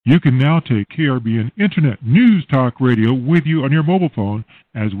You can now take KRBN Internet News Talk Radio with you on your mobile phone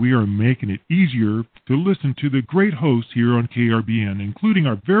as we are making it easier to listen to the great hosts here on KRBN, including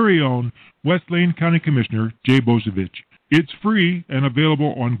our very own West Lane County Commissioner, Jay Bozovich. It's free and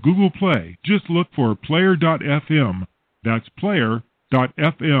available on Google Play. Just look for player.fm. That's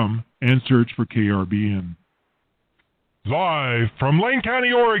player.fm and search for KRBN. Live from Lane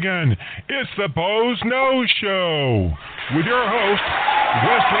County, Oregon, it's the Boze Noze Show with your host,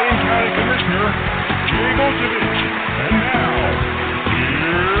 West Lane County Commissioner Jay Bozovich. And now,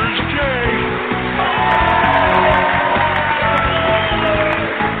 here's Jay.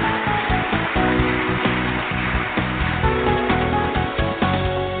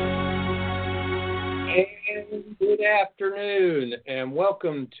 And good afternoon, and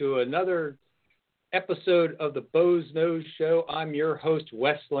welcome to another episode of the Boze Noze Show. I'm your host,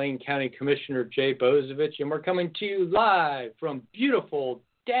 West Lane County Commissioner Jay Bozovich, and we're coming to you live from beautiful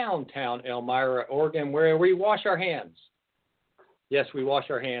downtown Elmira, Oregon, where we wash our hands. Yes, we wash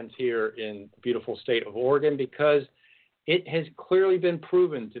our hands here in the beautiful state of Oregon because it has clearly been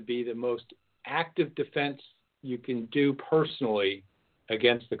proven to be the most active defense you can do personally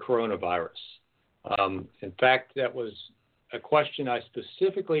against the coronavirus. In fact, that was a question I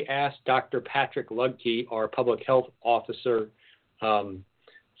specifically asked Dr. Patrick Ludke, our public health officer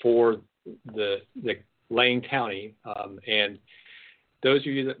for the Lane County. And those of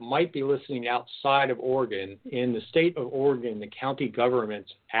you that might be listening outside of Oregon, in the state of Oregon, the county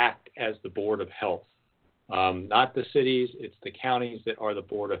governments act as the Board of Health. Not the cities, it's the counties that are the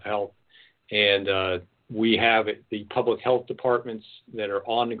Board of Health. And we have the public health departments that are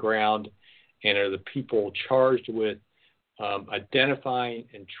on the ground and are the people charged with identifying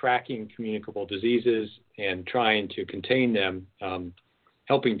and tracking communicable diseases and trying to contain them,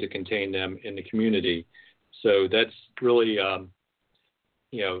 helping to contain them in the community. So that's really,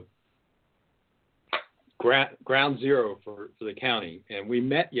 ground zero for the county. And we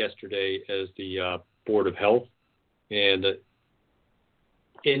met yesterday as the Board of Health. And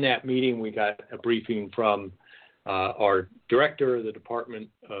in that meeting, we got a briefing from our director of the Department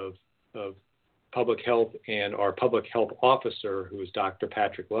of Public Health and our public health officer, who is Dr.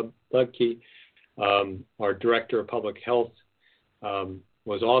 Patrick Ludke. Our director of public health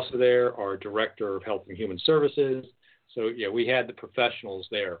was also there, our director of health and human services. So, yeah, we had the professionals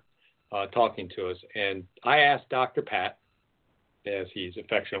there talking to us. And I asked Dr. Pat, as he's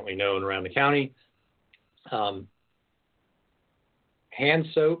affectionately known around the county, hand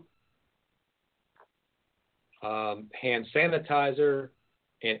soap, hand sanitizer,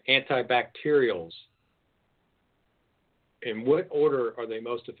 and antibacterials, in what order are they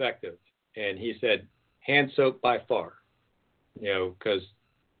most effective? And he said, hand soap by far, because,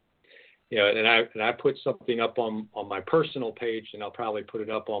 and I put something up on my personal page, and I'll probably put it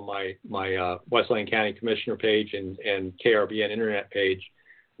up on my West Lane County Commissioner page and KRBN Internet page,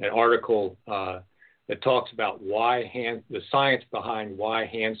 an article that talks about the science behind why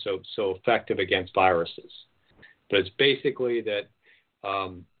hand soap is so effective against viruses. But it's basically that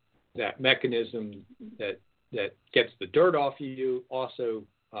mechanism that gets the dirt off you also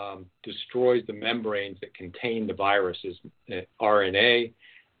destroys the membranes that contain the viruses, RNA,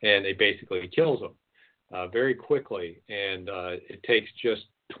 and it basically kills them very quickly. And it takes just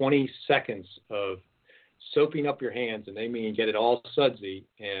 20 seconds of soaping up your hands, and they mean get it all sudsy,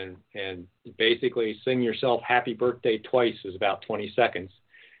 and basically sing yourself happy birthday twice is about 20 seconds.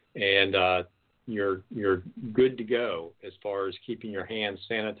 And you're good to go as far as keeping your hands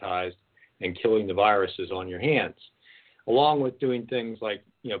sanitized and killing the viruses on your hands, along with doing things like,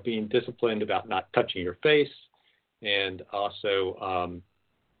 being disciplined about not touching your face, and also,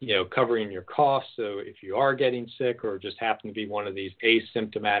 covering your cough. So if you are getting sick or just happen to be one of these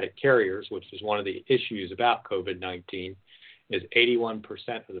asymptomatic carriers, which is one of the issues about COVID-19, is 81%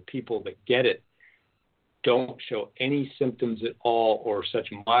 of the people that get it don't show any symptoms at all, or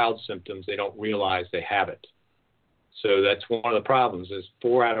such mild symptoms they don't realize they have it. So that's one of the problems, is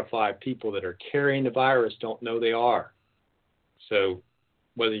 4 out of 5 people that are carrying the virus don't know they are. So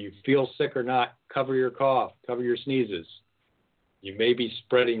whether you feel sick or not, cover your cough, cover your sneezes. You may be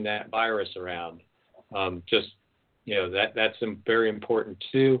spreading that virus around. That's very important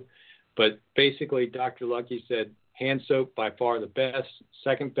too. But basically, Dr. Ludke said hand soap by far the best.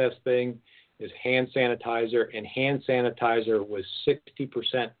 Second best thing is hand sanitizer, and hand sanitizer with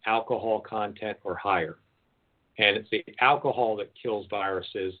 60% alcohol content or higher. And it's the alcohol that kills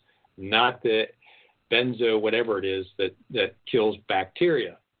viruses, not the benzo, whatever it is, that kills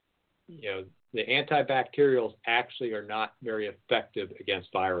bacteria. The antibacterials actually are not very effective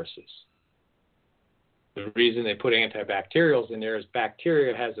against viruses. The reason they put antibacterials in there is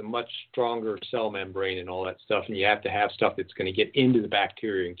bacteria has a much stronger cell membrane and all that stuff, and you have to have stuff that's going to get into the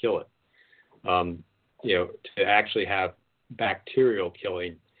bacteria and kill it. To actually have bacterial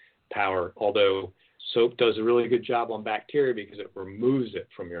killing power, although soap does a really good job on bacteria because it removes it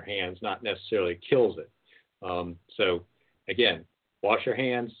from your hands, not necessarily kills it. So again, wash your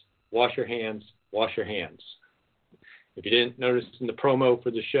hands, wash your hands, wash your hands. If you didn't notice in the promo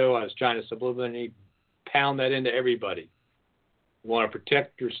for the show, I was trying to subliminally pound that into everybody. You want to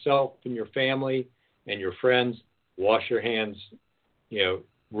protect yourself and your family and your friends, wash your hands,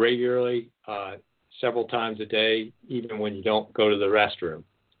 regularly, several times a day, even when you don't go to the restroom.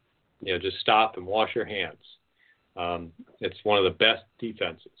 Just stop and wash your hands. It's one of the best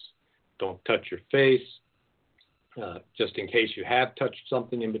defenses. Don't touch your face, just in case you have touched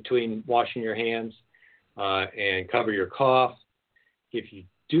something in between washing your hands, and cover your cough. If you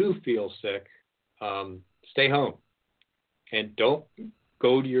do feel sick, stay home and don't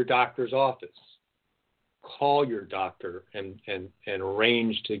go to your doctor's office. Call your doctor and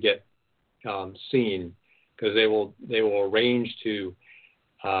arrange to get seen, because they will arrange to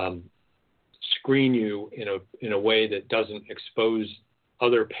screen you in a way that doesn't expose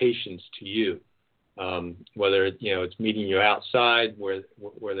other patients to you. Whether it's meeting you outside where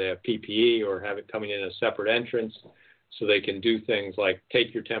they have PPE, or have it coming in a separate entrance, so they can do things like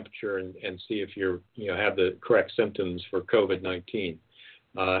take your temperature and see if you're have the correct symptoms for COVID-19,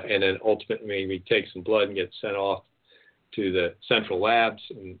 and then ultimately maybe take some blood and get sent off to the central labs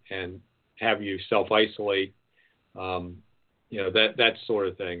and have you self-isolate, that sort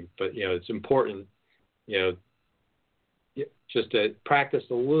of thing. But it's important, just to practice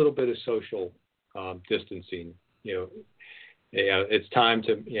a little bit of social distancing. It's time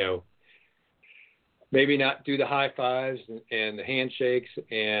to maybe not do the high fives and the handshakes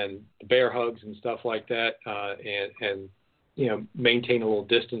and the bear hugs and stuff like that, and maintain a little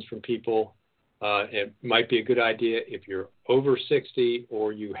distance from people. It might be a good idea if you're over 60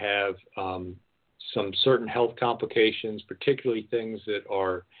 or you have some certain health complications, particularly things that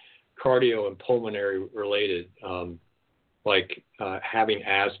are cardio and pulmonary related, like having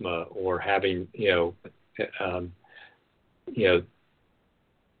asthma or having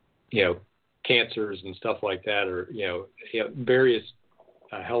cancers and stuff like that, or various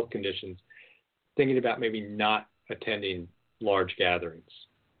health conditions. Thinking about maybe not attending large gatherings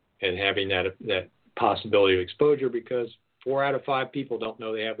and having that possibility of exposure, because 4 out of 5 people don't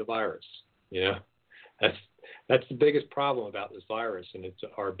know they have the virus. That's the biggest problem about this virus, and it's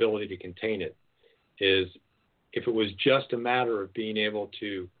our ability to contain it. Is if it was just a matter of being able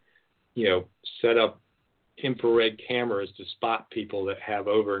to, set up infrared cameras to spot people that have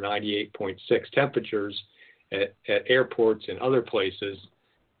over 98.6 temperatures at airports and other places,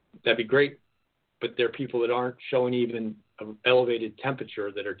 that'd be great. But there are people that aren't showing even an elevated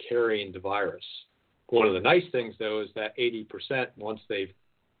temperature that are carrying the virus. One of the nice things, though, is that 80%, once they've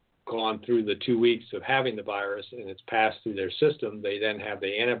gone through the 2 weeks of having the virus and it's passed through their system, they then have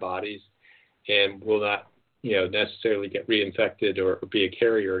the antibodies and will not, necessarily get reinfected or be a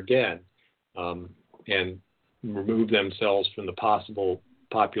carrier again, and remove themselves from the possible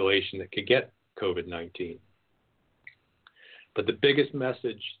population that could get COVID-19. But the biggest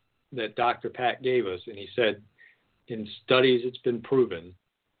message that Dr. Pat gave us, and he said, in studies it's been proven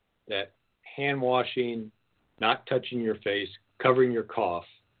that hand washing, not touching your face, covering your cough,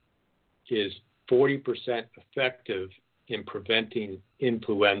 is 40% effective in preventing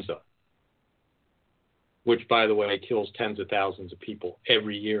influenza, which, by the way, kills tens of thousands of people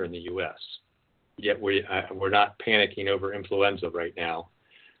every year in the U.S. Yet we're not panicking over influenza right now.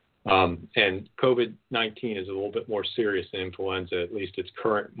 And COVID-19 is a little bit more serious than influenza. At least its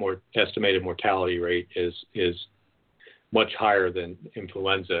current estimated mortality rate is much higher than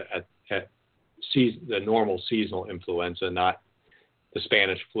influenza at the normal seasonal influenza, not the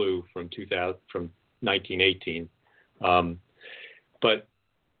Spanish flu from 1918. But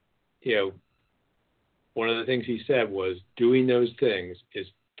one of the things he said was doing those things is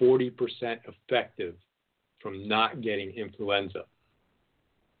 40% effective from not getting influenza.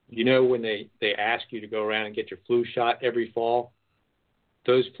 When they ask you to go around and get your flu shot every fall,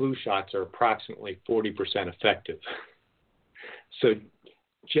 those flu shots are approximately 40% effective. So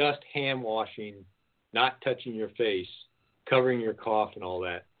just hand washing, not touching your face, covering your cough and all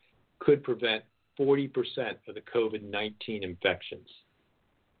that could prevent 40% of the COVID-19 infections.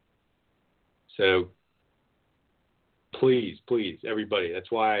 So please, everybody,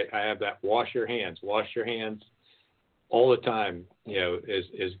 that's why I have that wash your hands all the time,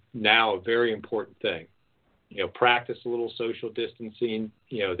 is now a very important thing. Practice a little social distancing,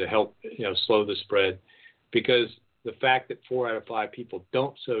 to help, slow the spread. because the fact that 4 out of 5 people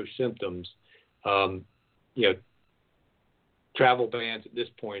don't show symptoms, travel bans at this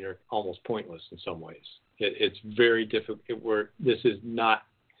point are almost pointless in some ways. It's very difficult. This is not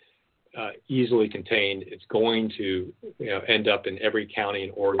easily contained. It's going to end up in every county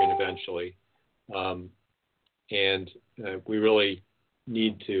in Oregon eventually, and we really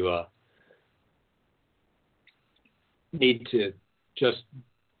need to just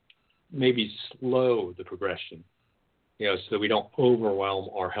maybe slow the progression, so we don't overwhelm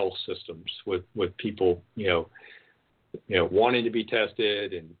our health systems with people, wanting to be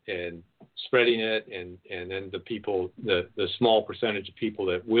tested and spreading it, and then the small percentage of people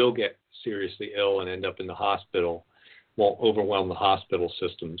that will get seriously ill and end up in the hospital won't overwhelm the hospital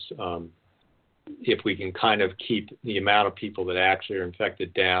systems. If we can kind of keep the amount of people that actually are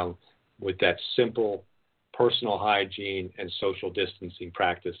infected down with that simple personal hygiene and social distancing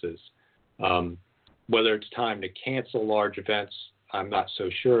practices. Whether it's time to cancel large events, I'm not so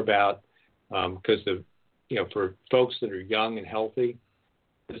sure about, because for folks that are young and healthy,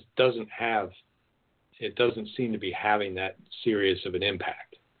 this doesn't seem to be having that serious of an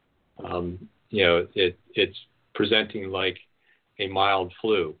impact. It's presenting like a mild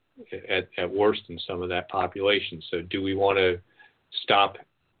flu at worst in some of that population. So do we want to stop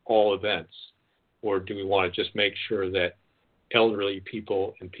all events, or do we want to just make sure that elderly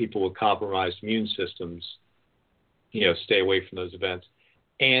people and people with compromised immune systems, stay away from those events,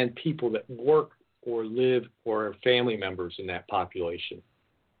 and people that work or live or are family members in that population?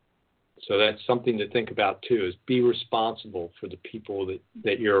 So that's something to think about too, is be responsible for the people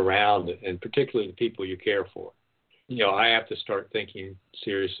that you're around, and particularly the people you care for. I have to start thinking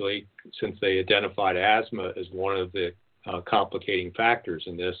seriously, since they identified asthma as one of the complicating factors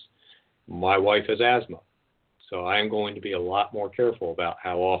in this. My wife has asthma, so I'm going to be a lot more careful about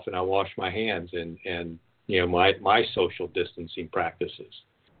how often I wash my hands and my social distancing practices,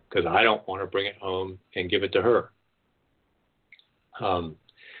 because I don't want to bring it home and give it to her.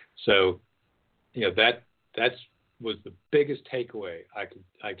 That was the biggest takeaway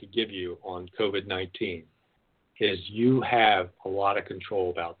I could give you on COVID-19, is you have a lot of control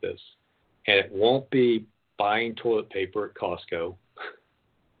about this, and it won't be buying toilet paper at Costco,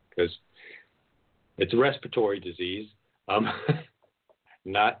 because it's a respiratory disease,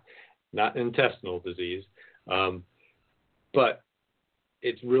 not an intestinal disease, but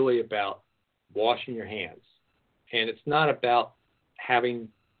it's really about washing your hands, and it's not about having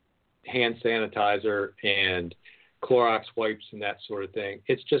hand sanitizer and Clorox wipes and that sort of thing.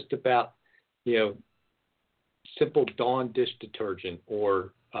 It's just about, simple Dawn dish detergent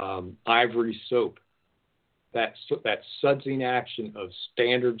or Ivory soap. That sudsing action of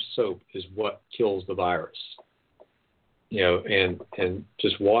standard soap is what kills the virus. And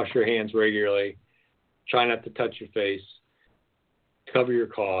just wash your hands regularly. Try not to touch your face. Cover your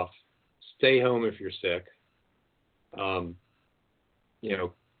cough. Stay home if you're sick.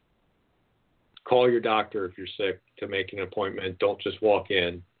 Call your doctor if you're sick to make an appointment. Don't just walk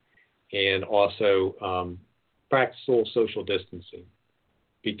in. And also practice a little social distancing.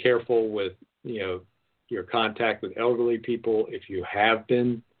 Be careful with, your contact with elderly people. If you have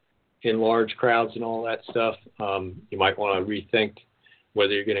been in large crowds and all that stuff, you might want to rethink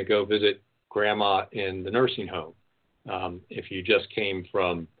whether you're going to go visit grandma in the nursing home. If you just came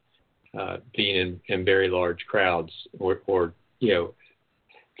from being in very large crowds or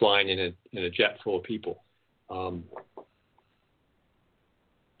flying in a jet full of people.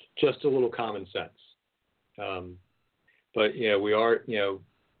 Just a little common sense. But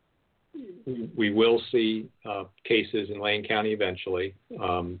we will see cases in Lane County eventually.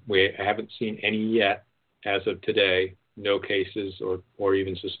 We haven't seen any yet as of today. No cases or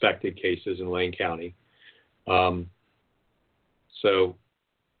even suspected cases in Lane County. So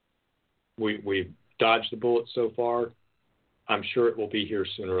we've dodged the bullet so far. I'm sure it will be here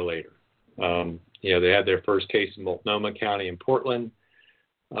sooner or later. They had their first case in Multnomah County in Portland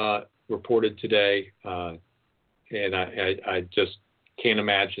reported today, and I just can't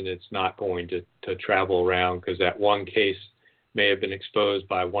imagine it's not going to travel around, because that one case may have been exposed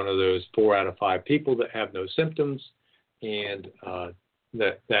by one of those 4 out of 5 people that have no symptoms, and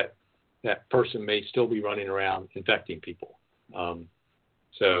that person may still be running around infecting people.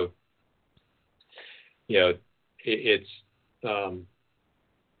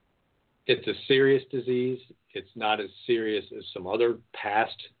 It's a serious disease. It's not as serious as some other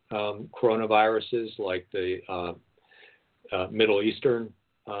past coronaviruses, like the Middle Eastern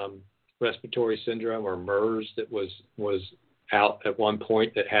respiratory syndrome, or MERS, that was out at one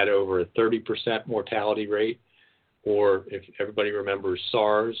point, that had over a 30% mortality rate. Or if everybody remembers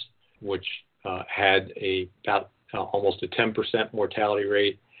SARS, which had about almost a 10% mortality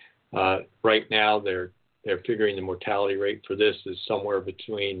rate. Right now, they're figuring the mortality rate for this is somewhere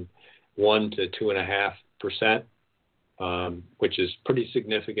between 1 to 2.5%, which is pretty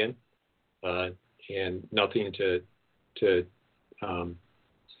significant, and nothing to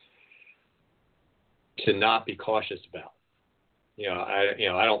not be cautious about.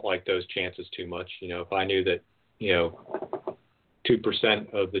 I don't like those chances too much. If I knew that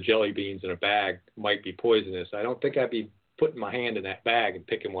 2% of the jelly beans in a bag might be poisonous, I don't think I'd be putting my hand in that bag and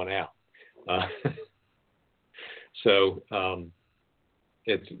picking one out. So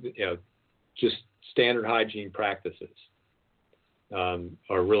it's just standard hygiene practices are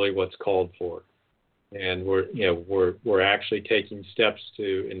really what's called for, and we're actually taking steps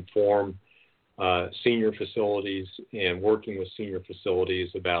to inform senior facilities and working with senior facilities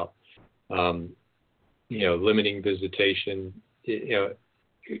about limiting visitation.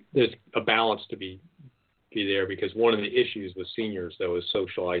 There's a balance to be there, because one of the issues with seniors, though, is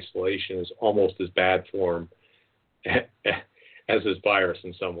social isolation is almost as bad for them as this virus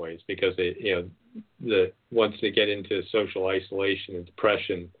in some ways, because once they get into social isolation and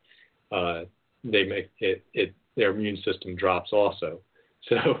depression, they make it their immune system drops also.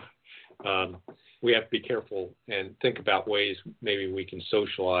 So we have to be careful and think about ways maybe we can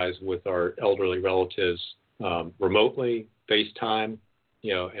socialize with our elderly relatives remotely, FaceTime,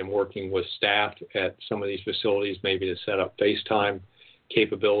 and working with staff at some of these facilities maybe to set up FaceTime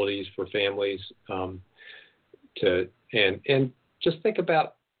capabilities for families and just think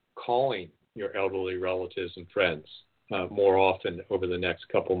about calling your elderly relatives and friends more often over the next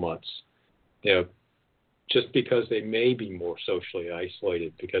couple months. Just because they may be more socially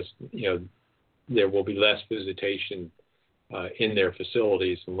isolated, because there will be less visitation in their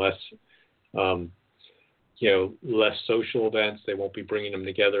facilities and less social events. They won't be bringing them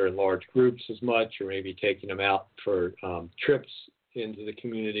together in large groups as much, or maybe taking them out for trips into the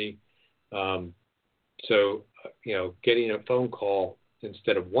community. So getting a phone call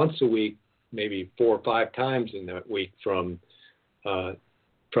instead of once a week, maybe 4 or 5 times in that week from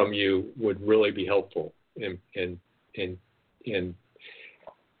you would really be helpful in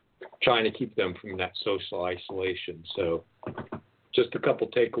trying to keep them from that social isolation. So just a couple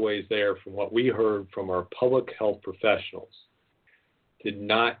takeaways there from what we heard from our public health professionals. They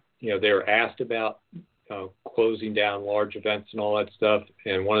were asked about closing down large events and all that stuff.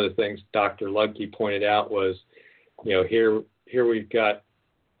 And one of the things Dr. Lugke pointed out was, here we've got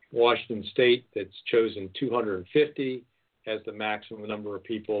Washington State that's chosen 250 as the maximum number of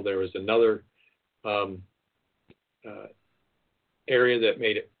people. There was another area that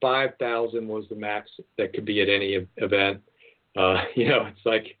made it 5,000 was the max that could be at any event. It's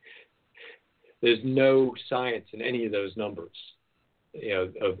like there's no science in any of those numbers,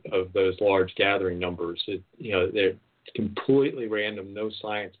 of those large gathering numbers. They're completely random, no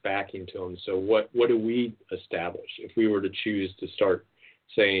science backing to them. So what do we establish if we were to choose to start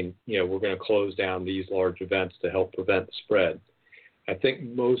saying, we're going to close down these large events to help prevent the spread? I think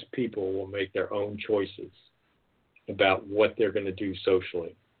most people will make their own choices about what they're going to do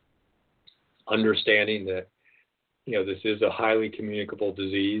socially, understanding that this is a highly communicable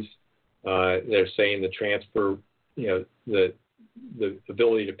disease. They're saying the transfer, the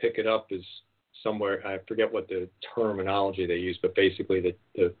ability to pick it up is somewhere, I forget what the terminology they use, but basically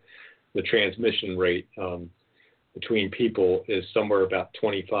the transmission rate between people is somewhere about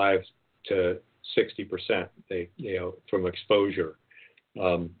 25 to 60%. From exposure.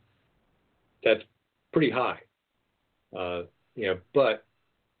 That's pretty high. But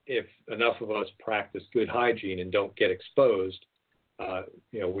if enough of us practice good hygiene and don't get exposed,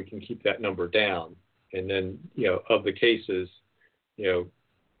 we can keep that number down. And then, of the cases,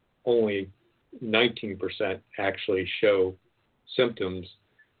 only 19% actually show symptoms,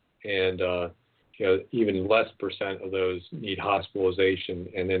 and even less percent of those need hospitalization,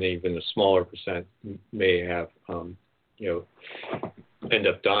 and then even a smaller percent may have, end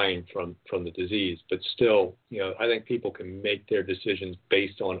up dying from the disease. But still, I think people can make their decisions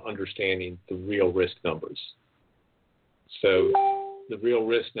based on understanding the real risk numbers. So the real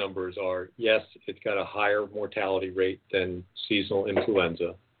risk numbers are, yes, it's got a higher mortality rate than seasonal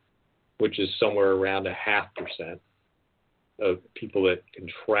influenza, which is somewhere around 0.5% of people that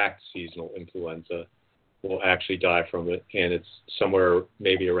contract seasonal influenza will actually die from it, and it's somewhere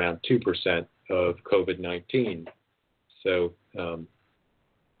maybe around 2% of COVID-19. So,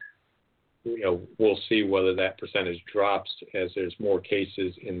 we'll see whether that percentage drops as there's more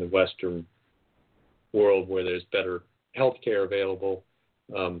cases in the Western world where there's better health care available.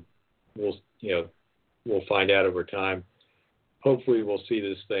 We'll find out over time. hopefully we'll see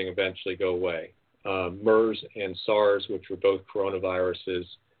this thing eventually go away. MERS and SARS, which were both coronaviruses,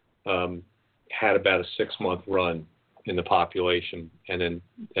 had about a 6-month run in the population, and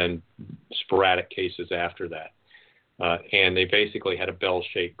then sporadic cases after that. And they basically had a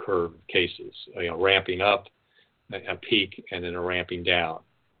bell-shaped curve of cases, ramping up, a peak, and then a ramping down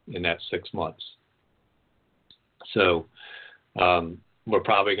in that 6 months. So we're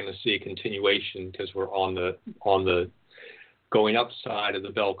probably going to see a continuation because we're on the going up side of the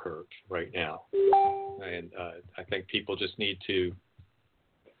bell curve right now. And I think people just need to,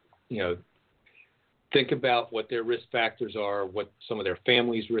 think about what their risk factors are, what some of their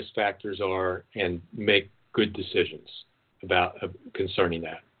families' risk factors are, and make good decisions about concerning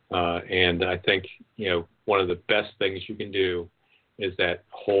that. And I think, one of the best things you can do is that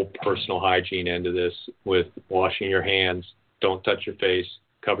whole personal hygiene end of this with washing your hands, don't touch your face,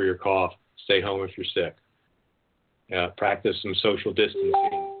 cover your cough, stay home if you're sick. Practice some social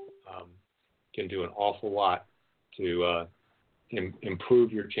distancing. Can do an awful lot to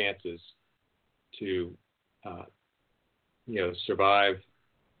improve your chances to, survive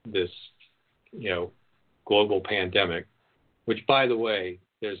this, global pandemic, which, by the way,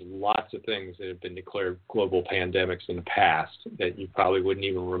 there's lots of things that have been declared global pandemics in the past that you probably wouldn't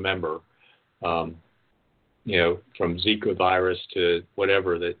even remember, from Zika virus to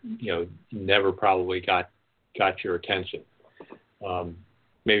whatever that, never probably got your attention.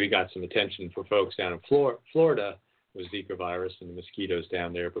 Maybe got some attention for folks down in Florida with Zika virus and the mosquitoes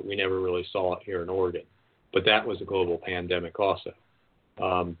down there, but we never really saw it here in Oregon. But that was a global pandemic also.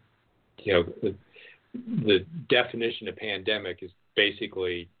 The definition of pandemic is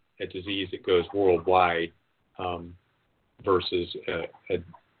basically a disease that goes worldwide versus a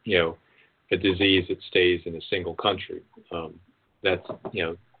disease that stays in a single country. That's,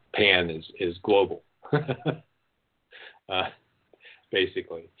 pan is global,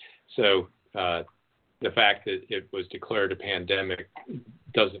 basically. So the fact that it was declared a pandemic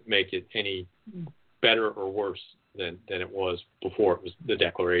doesn't make it any better or worse than it was before it was the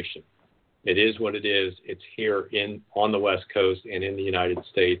declaration. It is what it is. It's here on the West Coast and in the United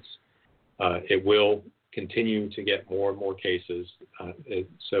States. It will continue to get more and more cases.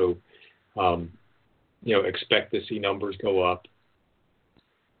 Expect to see numbers go up.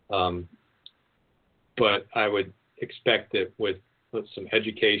 But I would expect that with some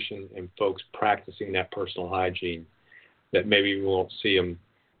education and folks practicing that personal hygiene, that maybe we won't see them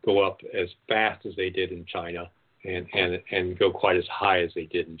go up as fast as they did in China and go quite as high as they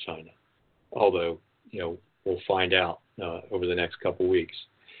did in China. Although, we'll find out over the next couple weeks.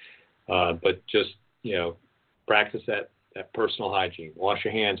 But just, practice that personal hygiene. Wash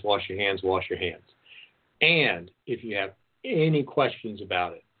your hands, wash your hands, wash your hands. And if you have any questions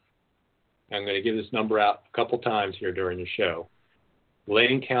about it, I'm going to give this number out a couple times here during the show.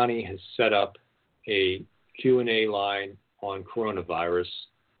 Lane County has set up a Q&A line on coronavirus,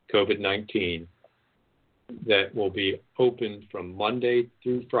 COVID-19, that will be open from Monday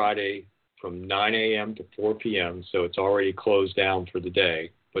through Friday from 9 a.m. to 4 p.m., so it's already closed down for the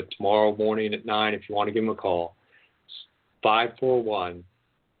day. But tomorrow morning at 9, if you want to give them a call,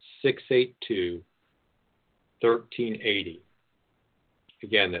 541-682-1380.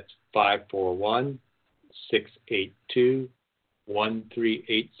 Again, that's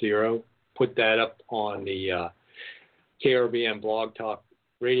 541-682-1380. Put that up on the KRBN Blog Talk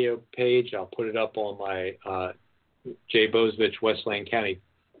radio page. I'll put it up on my Jay Bozovich West Lane County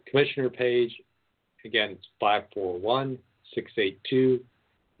Commissioner page. Again, it's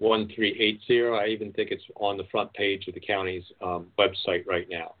 541-682-1380. I even think it's on the front page of the county's website right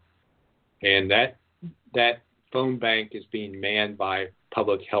now. And that phone bank is being manned by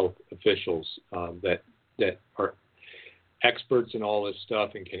public health officials that are experts in all this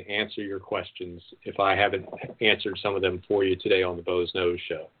stuff and can answer your questions if I haven't answered some of them for you today on the Boze Noze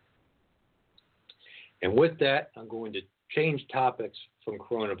Show. And with that, I'm going to change topics from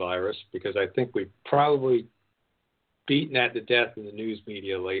coronavirus because I think we've probably beaten that to death in the news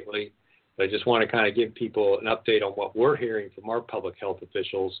media lately. But I just want to kind of give people an update on what we're hearing from our public health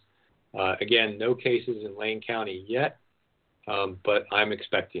officials. Again, no cases in Lane County yet, but I'm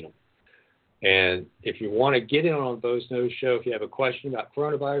expecting them. And if you want to get in on the Boze Noze Show, if you have a question about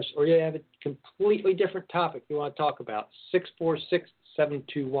coronavirus or you have a completely different topic you want to talk about,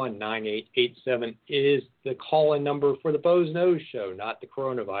 646-721-9887 is the call-in number for the Boze Noze Show, not the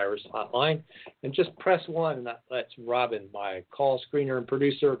coronavirus hotline. And just press 1, and that lets Robin, my call screener and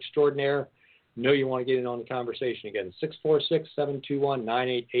producer extraordinaire, know you want to get in on the conversation. Again,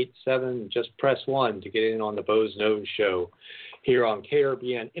 646-721-9887. Just press 1 to get in on the Boze Noze Show here on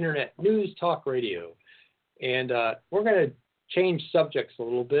KRBN Internet News Talk Radio. And we're going to change subjects a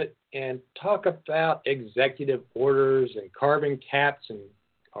little bit and talk about executive orders and carbon caps and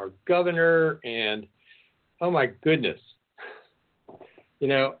our governor and, oh my goodness. You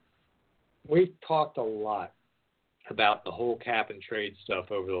know, we've talked a lot about the whole cap and trade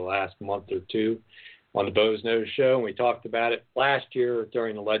stuff over the last month or two on the Boze Noze Show, and we talked about it last year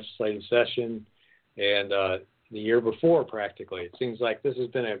during the legislative session and the year before practically. It seems like this has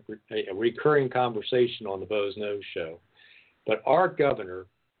been a recurring conversation on the Boze Noze Show. But our governor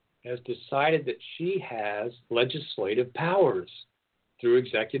has decided that she has legislative powers through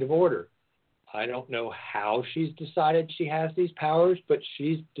executive order. I don't know how she's decided she has these powers, but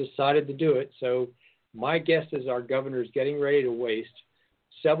she's decided to do it. So my guess is our governor is getting ready to waste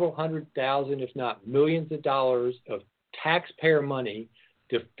several $100,000, if not millions of dollars of taxpayer money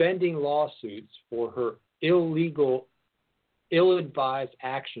defending lawsuits for her illegal, ill-advised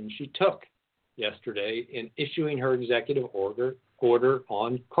action she took yesterday in issuing her executive order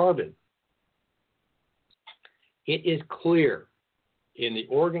on carbon. It is clear in the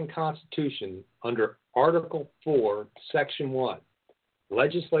Oregon Constitution under Article 4, Section 1,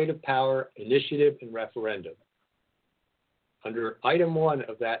 Legislative Power, Initiative, and Referendum. Under Item 1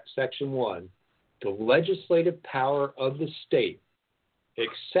 of that Section 1, the legislative power of the state,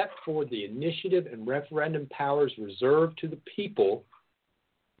 except for the initiative and referendum powers reserved to the people,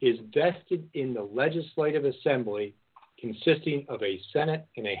 is vested in the Legislative Assembly consisting of a Senate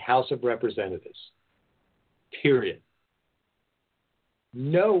and a House of Representatives. Period.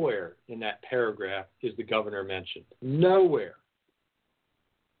 Nowhere in that paragraph is the governor mentioned. Nowhere.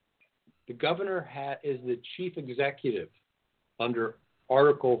 The governor is the chief executive under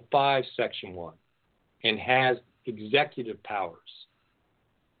Article 5, Section 1, and has executive powers.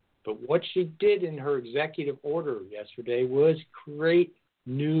 But what she did in her executive order yesterday was create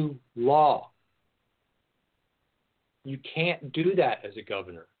new law. You can't do that as a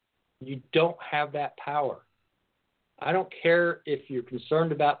governor. You don't have that power. I don't care if you're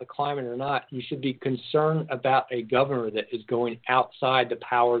concerned about the climate or not. You should be concerned about a governor that is going outside the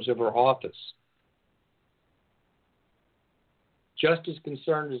powers of her office. Just as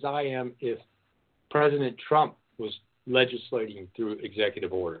concerned as I am if President Trump was legislating through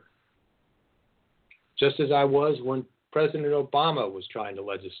executive order. Just as I was when President Obama was trying to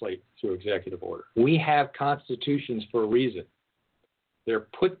legislate through executive order. We have constitutions for a reason. They're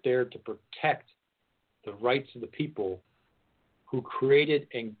put there to protect the rights of the people who created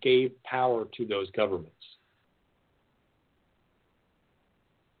and gave power to those governments.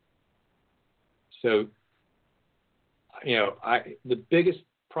 So, you know, the biggest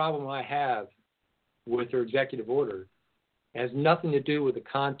problem I have with her executive order has nothing to do with the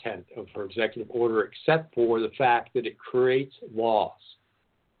content of her executive order except for the fact that it creates laws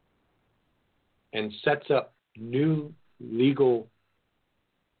and sets up new legal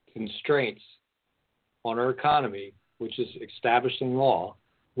constraints on our economy, which is establishing law,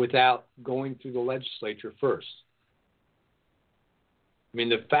 without going through the legislature first. I mean,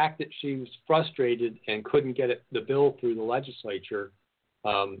 the fact that she was frustrated and couldn't get the bill through the legislature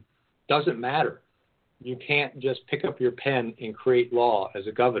doesn't matter. You can't just pick up your pen and create law as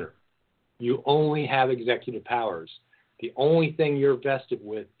a governor. You only have executive powers. The only thing you're vested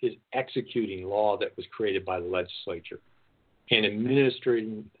with is executing law that was created by the legislature and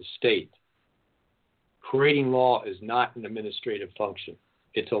administering the state. Creating law is not an administrative function.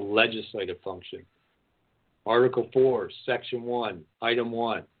 It's a legislative function. Article 4, Section 1, Item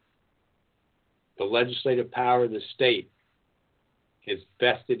 1. The legislative power of the state is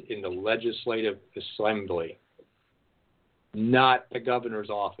vested in the Legislative Assembly, not the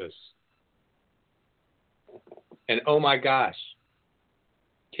governor's office. And oh my gosh,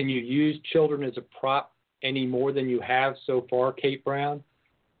 can you use children as a prop any more than you have so far, Kate Brown?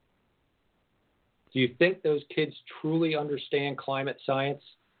 Do you think those kids truly understand climate science?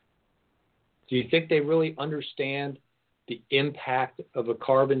 Do you think they really understand the impact of a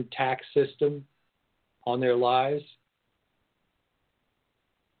carbon tax system on their lives?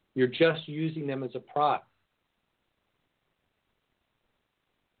 You're just using them as a prop.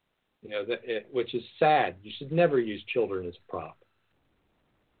 You know, which is sad. You should never use children as a prop.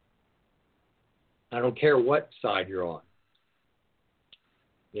 I don't care what side you're on.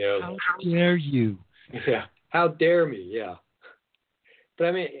 You know, how dare you? Yeah, how dare me? Yeah, but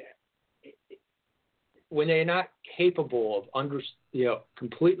I mean, when they're not capable of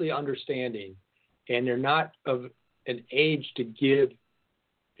completely understanding, and they're not of an age to give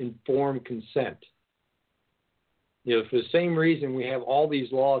informed consent. You know, for the same reason we have all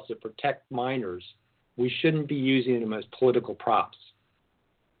these laws that protect minors, we shouldn't be using them as political props.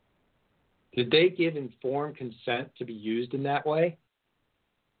 Did they give informed consent to be used in that way?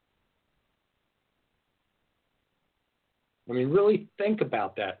 I mean, really think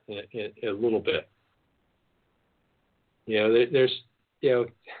about that a little bit. There's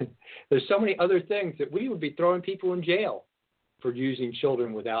there's so many other things that we would be throwing people in jail for using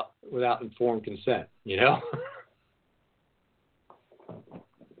children without informed consent.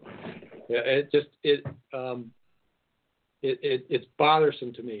 It's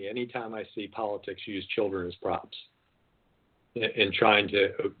bothersome to me anytime I see politics use children as props in trying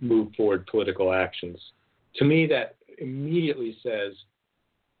to move forward political actions. To me, that immediately says,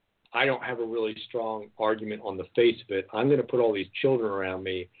 I don't have a really strong argument on the face of it. I'm going to put all these children around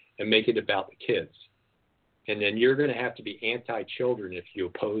me and make it about the kids. And then you're going to have to be anti-children if you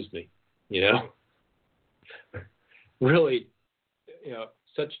oppose me, Really,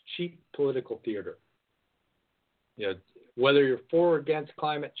 such cheap political theater. Whether you're for or against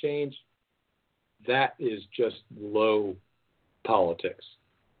climate change, that is just low politics,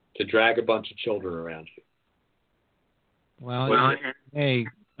 to drag a bunch of children around you. Well, hey,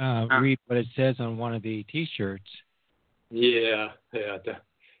 read what it says on one of the T-shirts. Yeah.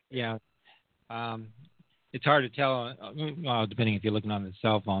 It's hard to tell, depending if you're looking on the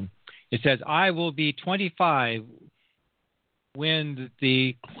cell phone. It says, I will be 25 when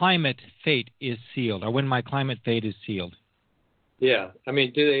the climate fate is sealed, or when my climate fate is sealed. Yeah. I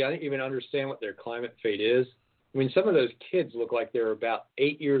mean, do they even understand what their climate fate is? I mean, some of those kids look like they're about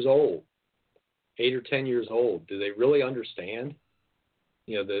 8 years old, 8 or 10 years old. Do they really understand,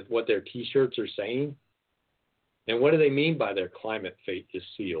 what their T-shirts are saying? And what do they mean by their climate fate is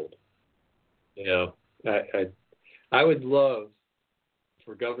sealed? I would love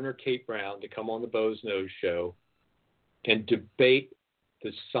for Governor Kate Brown to come on the Boze Noze show and debate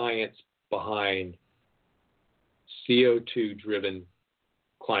the science behind CO2-driven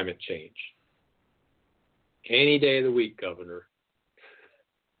climate change. Any day of the week, Governor.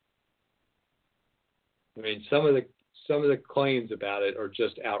 I mean, some of the claims about it are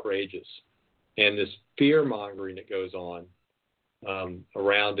just outrageous, and this fear mongering that goes on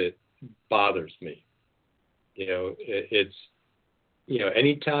around it bothers me. It's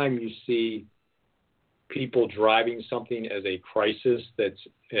anytime you see people driving something as a crisis that's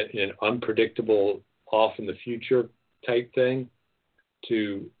an unpredictable, off in the future type thing,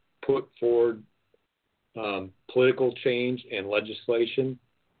 to put forward political change and legislation,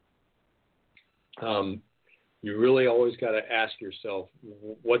 you really always got to ask yourself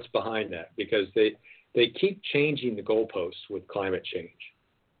what's behind that, because they keep changing the goalposts with climate change.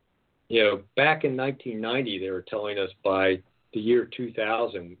 Back in 1990, they were telling us by the year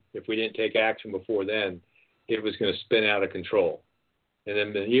 2000, if we didn't take action before then, it was going to spin out of control. And then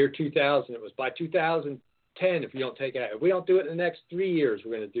in the year 2000, it was by 2010, if we don't take action, if we don't do it in the next 3 years,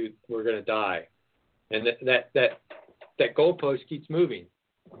 we're going to die. And that goalpost keeps moving.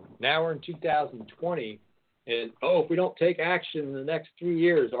 Now we're in 2020, and if we don't take action in the next 3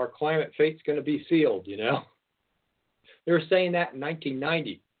 years, our climate fate's going to be sealed. They were saying that in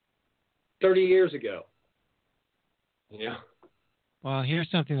 1990, 30 years ago. Well, here's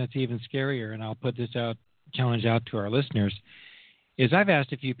something that's even scarier, and I'll put this challenge out to our listeners, is I've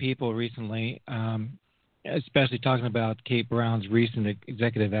asked a few people recently, especially talking about Kate Brown's recent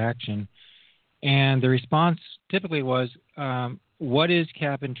executive action, and the response typically was, what is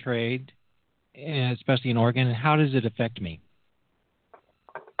cap and trade, especially in Oregon, and how does it affect me?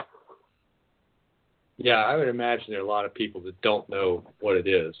 Yeah, I would imagine there are a lot of people that don't know what it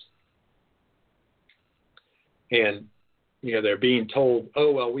is. And, they're being told,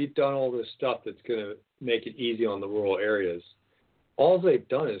 we've done all this stuff that's going to make it easy on the rural areas. All they've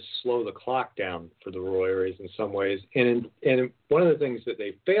done is slow the clock down for the rural areas in some ways. And one of the things that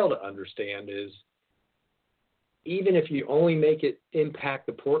they fail to understand is, even if you only make it impact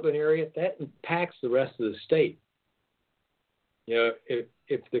the Portland area, that impacts the rest of the state. If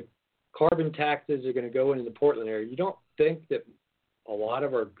the carbon taxes are going to go into the Portland area, you don't think that a lot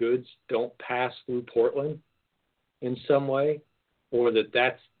of our goods don't pass through Portland in some way, or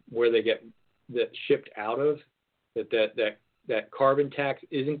that's where they get shipped out of, that carbon tax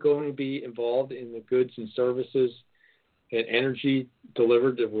isn't going to be involved in the goods and services and energy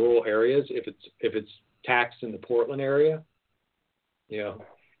delivered to rural areas if it's taxed in the Portland area, and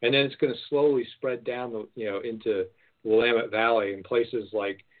then it's going to slowly spread down into the Willamette Valley and places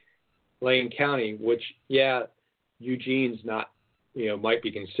like Lane County, which Eugene's not, might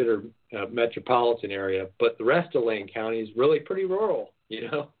be considered a metropolitan area, but the rest of Lane County is really pretty rural,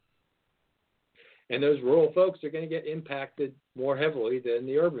 and those rural folks are going to get impacted more heavily than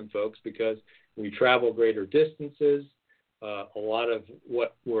the urban folks, because we travel greater distances. A lot of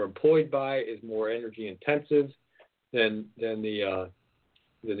what we're employed by is more energy intensive than the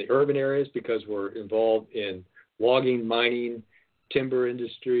urban areas, because we're involved in logging, mining, timber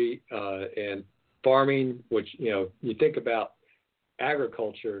industry, and farming. Which, you think about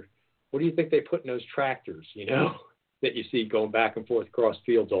agriculture. What do you think they put in those tractors? That you see going back and forth across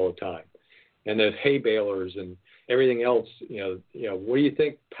fields all the time, and those hay balers and everything else. What do you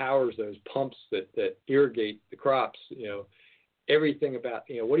think powers those pumps that irrigate the crops? Everything about,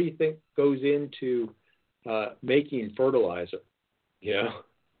 what do you think goes into making fertilizer? A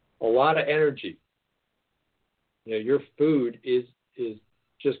lot of energy. Your food is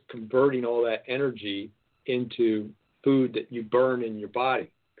just converting all that energy into food that you burn in your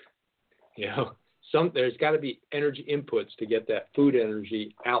body. There's got to be energy inputs to get that food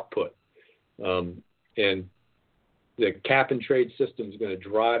energy output. And the cap and trade system is going to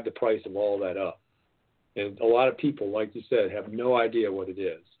drive the price of all that up. And a lot of people, like you said, have no idea what it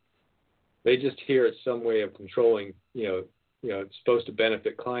is. They just hear it's some way of controlling, it's supposed to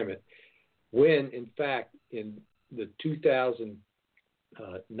benefit climate. When, in fact, in the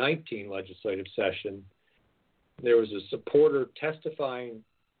 2019 legislative session, there was a supporter testifying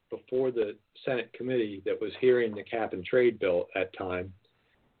before the Senate committee that was hearing the cap and trade bill at that time,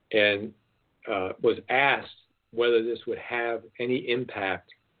 and was asked whether this would have any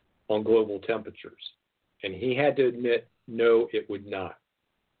impact on global temperatures. And he had to admit, no, it would not.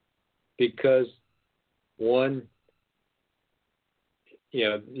 Because, one,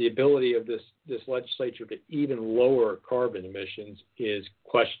 the ability of this legislature to even lower carbon emissions is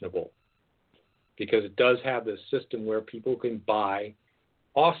questionable, because it does have this system where people can buy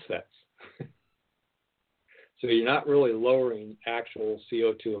offsets. So you're not really lowering actual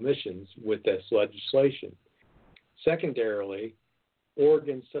CO2 emissions with this legislation. Secondarily,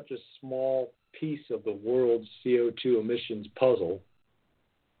 Oregon's such a small piece of the world's CO2 emissions puzzle,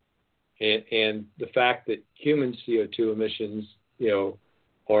 and the fact that human CO2 emissions,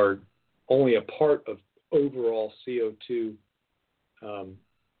 are only a part of overall CO2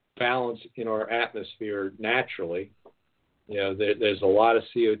 balance in our atmosphere naturally. There's a lot of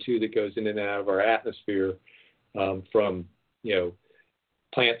CO2 that goes in and out of our atmosphere, from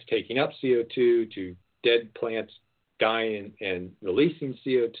plants taking up CO2 to dead plants dying and releasing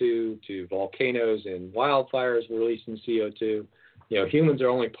CO2 to volcanoes and wildfires releasing CO2. Humans are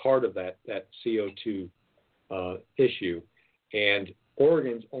only part of that CO2 issue, and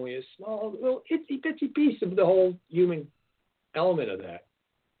Oregon's only a small, little itsy-bitsy piece of the whole human element of that.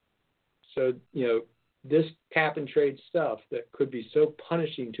 So, this cap and trade stuff that could be so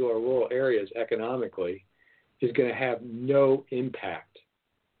punishing to our rural areas economically is going to have no impact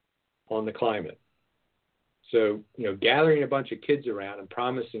on the climate. So, gathering a bunch of kids around and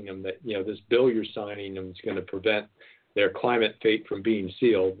promising them that, this bill you're signing them is going to prevent their climate fate from being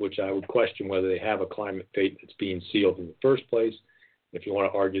sealed, which I would question whether they have a climate fate that's being sealed in the first place. If you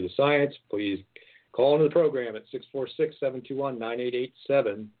want to argue the science, please call into the program at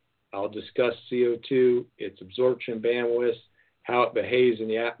 646-721-9887. I'll discuss CO2, its absorption bandwidth, how it behaves in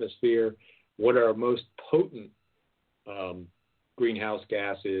the atmosphere, what our most potent greenhouse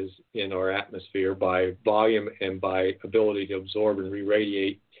gas is in our atmosphere by volume and by ability to absorb and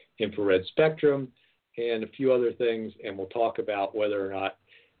re-radiate infrared spectrum, and a few other things. And we'll talk about whether or not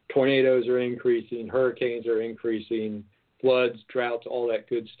tornadoes are increasing, hurricanes are increasing, floods, droughts, all that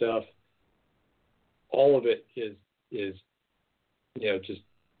good stuff. All of it is just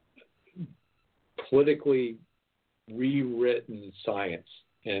politically rewritten science.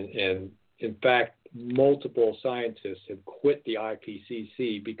 And in fact, multiple scientists have quit the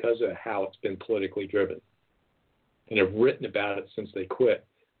IPCC because of how it's been politically driven, and have written about it since they quit.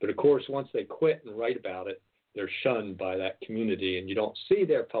 But of course, once they quit and write about it, they're shunned by that community, and you don't see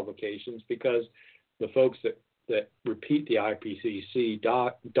their publications because the folks that repeat the IPCC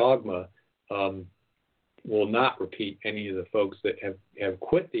dogma will not repeat any of the folks that have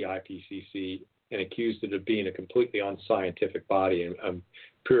quit the IPCC and accused it of being a completely unscientific body and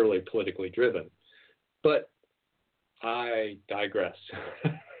purely politically driven. But I digress.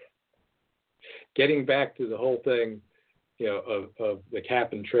 Getting back to the whole thing, of the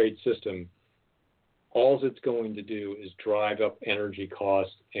cap and trade system, all it's going to do is drive up energy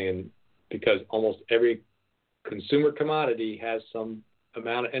costs, and because almost every consumer commodity has some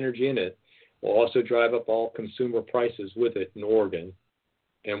amount of energy in it, will also drive up all consumer prices with it in Oregon.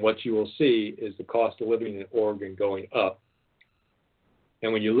 And what you will see is the cost of living in Oregon going up.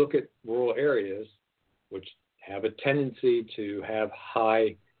 And when you look at rural areas, which have a tendency to have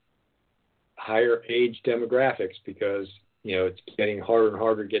higher age demographics, because it's getting harder and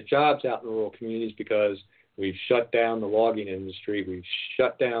harder to get jobs out in rural communities because We've shut down the logging industry. We've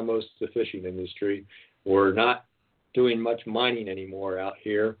shut down most of the fishing industry. We're not doing much mining anymore out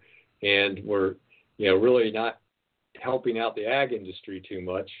here, and we're really not helping out the ag industry too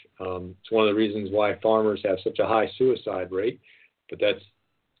much. It's one of the reasons why farmers have such a high suicide rate, but that's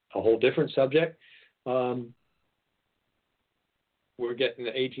a whole different subject. We're getting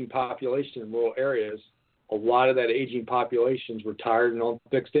an aging population in rural areas. A lot of that aging population is retired and on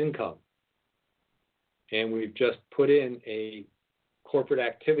fixed income. And we've just put in a corporate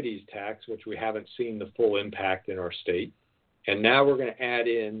activities tax, which we haven't seen the full impact in our state. And now we're going to add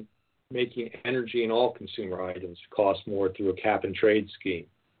in making energy and all consumer items cost more through a cap and trade scheme.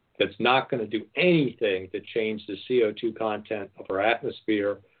 That's not going to do anything to change the CO2 content of our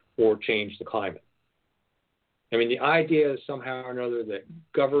atmosphere or change the climate. I mean, the idea is somehow or another that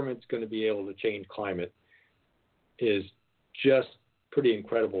government's going to be able to change climate is just pretty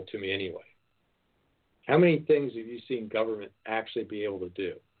incredible to me anyway. How many things have you seen government actually be able to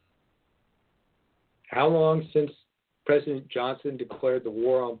do? How long since President Johnson declared the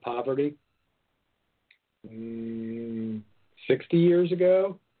war on poverty? 60 years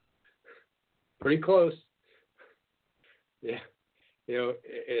ago? Pretty close. Yeah.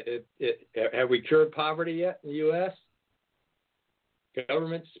 Have we cured poverty yet in the U.S.?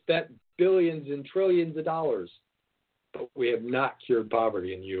 Government spent billions and trillions of dollars, but we have not cured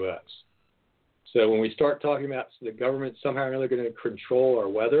poverty in the U.S. So when we start talking about the government somehow or another going to control our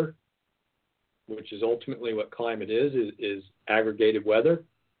weather, which is ultimately what climate is aggregated weather,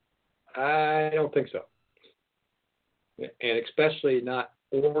 I don't think so. And especially not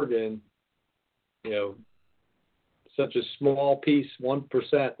Oregon, such a small piece,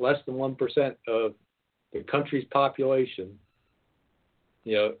 1%, less than 1% of the country's population,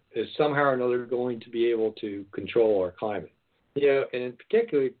 is somehow or another going to be able to control our climate. And in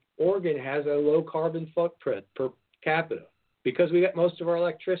particular, Oregon has a low carbon footprint per capita because we get most of our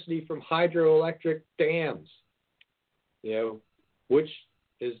electricity from hydroelectric dams, which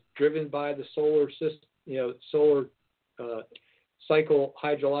is driven by the solar system, solar cycle,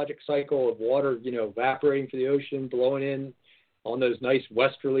 hydrologic cycle of water, evaporating from the ocean, blowing in on those nice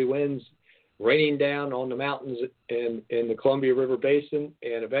westerly winds, raining down on the mountains in the Columbia River Basin,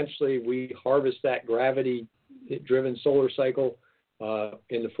 and eventually we harvest that gravity-driven solar cycle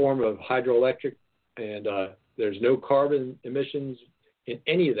in the form of hydroelectric, and there's no carbon emissions in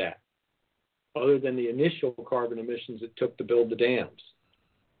any of that, other than the initial carbon emissions it took to build the dams.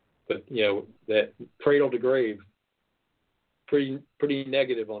 But that cradle to grave, pretty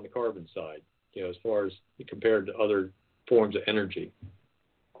negative on the carbon side, as far as compared to other forms of energy.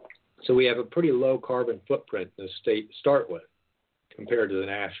 So we have a pretty low carbon footprint in the state to start with compared to the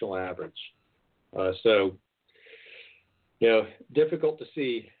national average. So difficult to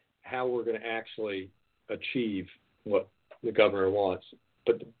see how we're going to actually achieve what the governor wants.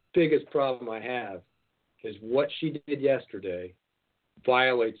 But the biggest problem I have is what she did yesterday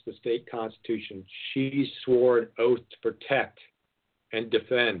violates the state constitution. She swore an oath to protect and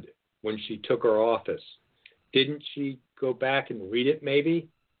defend when she took her office. Didn't she go back and read it maybe?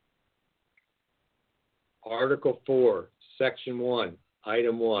 Article 4, Section 1,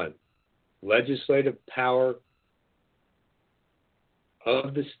 Item 1. Legislative power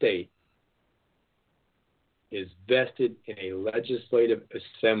of the state is vested in a legislative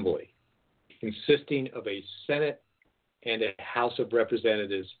assembly consisting of a Senate and a House of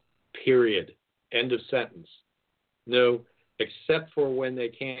Representatives, period. End of sentence. No, except for when they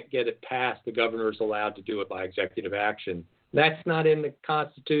can't get it passed, the governor is allowed to do it by executive action. That's not in the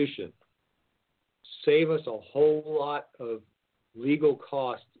Constitution. Save us a whole lot of legal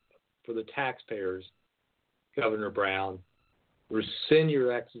costs for the taxpayers, Governor Brown. Rescind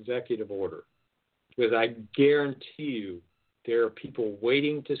your executive order, because I guarantee you there are people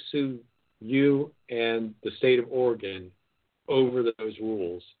waiting to sue you and the state of Oregon over those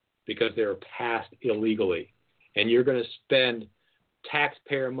rules because they are passed illegally. And you're going to spend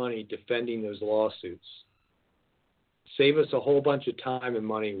taxpayer money defending those lawsuits. Save us a whole bunch of time and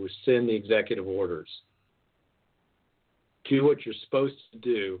money. Rescind the executive orders. Do what you're supposed to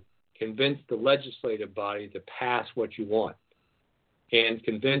do. Convince the legislative body to pass what you want. And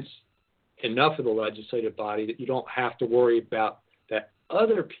convince enough of the legislative body that you don't have to worry about that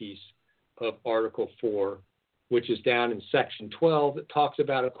other piece of Article 4, which is down in Section 12, that talks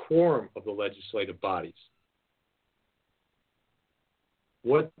about a quorum of the legislative bodies.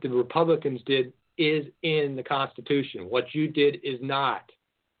 What the Republicans did is in the Constitution. What you did is not.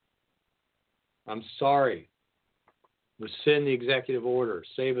 I'm sorry. Rescind the executive order.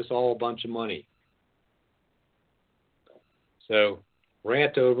 Save us all a bunch of money. So,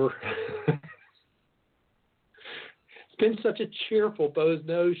 rant over. been such a cheerful Bo's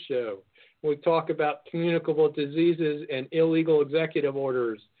Nose show. We talk about communicable diseases and illegal executive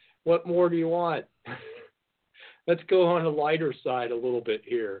orders. What more do you want? Let's go on the lighter side a little bit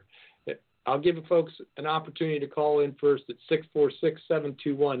here. I'll give folks an opportunity to call in first at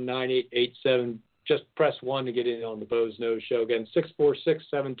 646-721-9887. Just press 1 to get in on the Bo's Nose show. Again,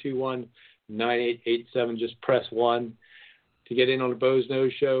 646-721-9887. Just press 1 to get in on the Bo's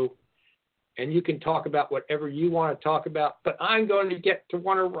Nose show. And you can talk about whatever you want to talk about. But I'm going to get to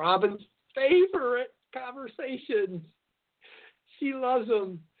one of Robin's favorite conversations. She loves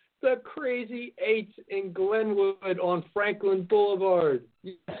them. The Crazy Eights in Glenwood on Franklin Boulevard.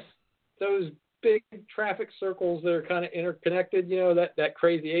 Yes, those big traffic circles that are kind of interconnected. You know, that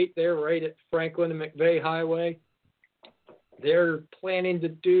Crazy Eight there right at Franklin and McVeigh Highway. They're planning to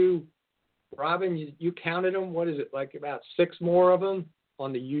do, Robin, you counted them. What is it, like about 6 more of them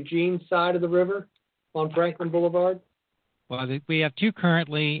on the Eugene side of the river on Franklin Boulevard? Well, we have 2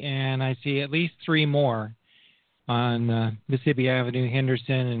 currently, and I see at least 3 more on Mississippi Avenue,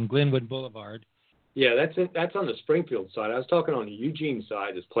 Henderson, and Glenwood Boulevard. Yeah, that's on the Springfield side. I was talking on the Eugene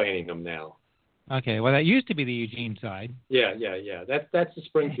side is planning them now. Okay, well, that used to be the Eugene side. Yeah. That's the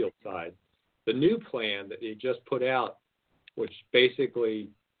Springfield side. The new plan that they just put out, which basically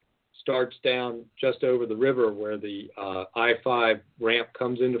starts down just over the river where the I-5 ramp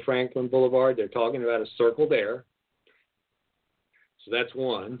comes into Franklin Boulevard. They're talking about a circle there. So that's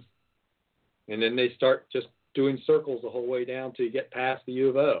one. And then they start just doing circles the whole way down till you get past the U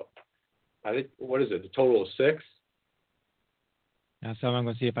of O. I think, what is it, a total of 6? Now, so I'm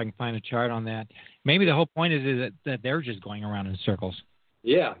going to see if I can find a chart on that. Maybe the whole point is that they're just going around in circles.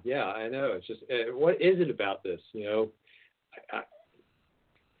 Yeah, I know. It's just, what is it about this? You know,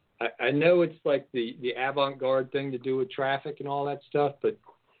 I know it's like the avant-garde thing to do with traffic and all that stuff, but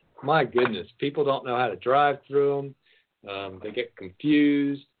my goodness, people don't know how to drive through them. They get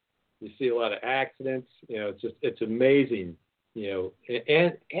confused. You see a lot of accidents. You know, it's amazing. You know,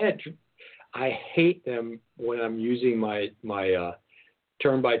 and I hate them when I'm using my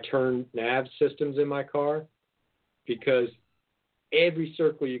turn-by-turn nav systems in my car, because every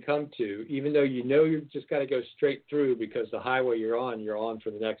circle you come to, even though you know you've just got to go straight through because the highway you're on for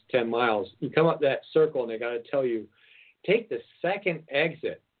the next 10 miles, you come up that circle and they got to tell you, take the second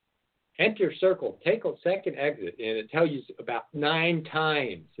exit. Enter circle, take a second exit, and it tells you about 9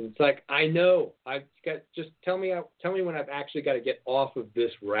 times. And it's like, I know, I've got, just tell me when I've actually got to get off of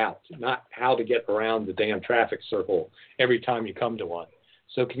this route, not how to get around the damn traffic circle every time you come to one.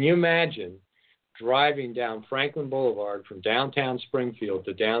 So can you imagine driving down Franklin Boulevard from downtown Springfield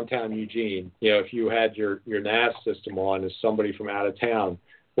to downtown Eugene? You know, if you had your nav system on as somebody from out of town,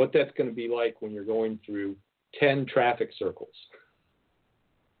 what that's going to be like when you're going through 10 traffic circles.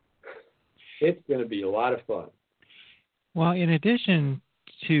 It's going to be a lot of fun. Well, in addition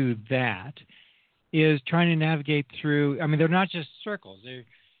to that, is trying to navigate through. I mean, they're not just circles.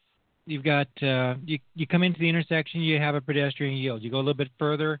 You've got you come into the intersection, you have a pedestrian yield. You go a little bit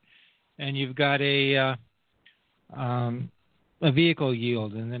further, and you've got a vehicle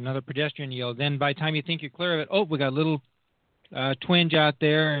yield, and then another pedestrian yield. Then by the time you think you're clear of it, we got a little twinge out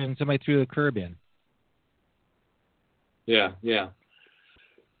there, and somebody threw a curb in. Yeah.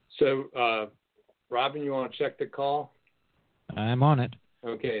 So, Robin, you want to check the call? I'm on it.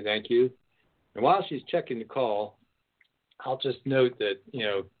 Okay, thank you. And while she's checking the call, I'll just note that, you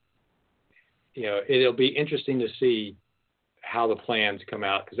know, it'll be interesting to see how the plans come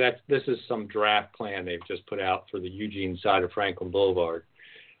out, because this is some draft plan they've just put out for the Eugene side of Franklin Boulevard.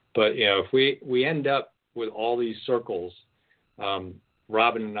 But, you know, if we end up with all these circles,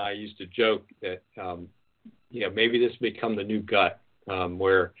 Robin and I used to joke that, maybe this will become the new gut.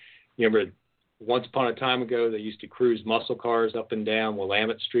 Where, you remember, once upon a time ago, they used to cruise muscle cars up and down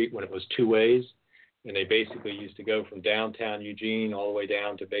Willamette Street when it was 2 ways, and they basically used to go from downtown Eugene all the way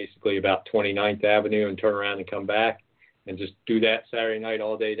down to basically about 29th Avenue and turn around and come back, and just do that Saturday night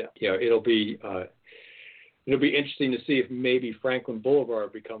all day. You know, it'll be interesting to see if maybe Franklin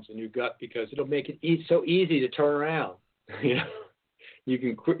Boulevard becomes a new gut, because it'll make it so easy to turn around. You know. You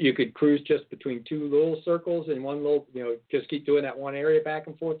could cruise just between 2 little circles and one little, just keep doing that one area back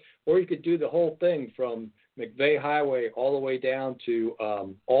and forth, or you could do the whole thing from McVeigh Highway all the way down to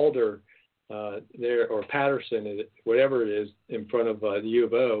Alder there, or Patterson, whatever it is, in front of the U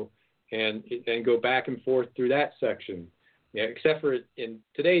of O, and go back and forth through that section. Yeah, except for in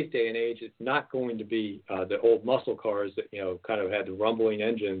today's day and age, it's not going to be the old muscle cars that, kind of had the rumbling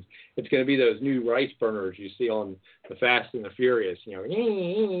engines. It's going to be those new rice burners you see on the Fast and the Furious,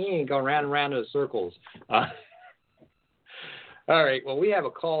 going round and round those circles. All right, well, we have a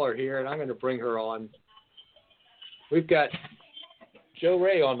caller here, and I'm going to bring her on. we've got Joe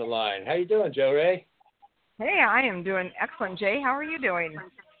Ray on the line. How you doing, Joe Ray? Hey, I am doing excellent, Jay. How are you doing?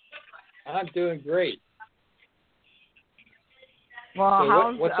 I'm doing great. Well,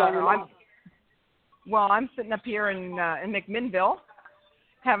 so what's on your mind? I'm sitting up here in McMinnville,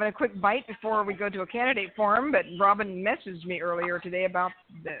 having a quick bite before we go to a candidate forum. But Robin messaged me earlier today about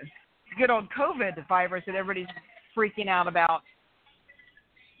the good old COVID virus that everybody's freaking out about.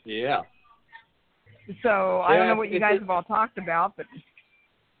 Yeah. So I don't know what you guys have all talked about, but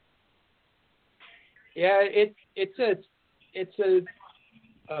yeah, it's a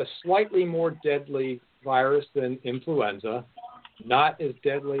slightly more deadly virus than influenza, not as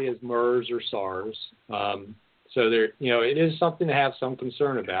deadly as MERS or SARS. So there, it is something to have some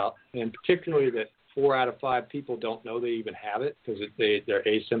concern about, and particularly that 4 out of 5 people don't know they even have it because they're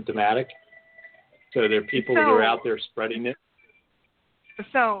asymptomatic. So there are people that are out there spreading it.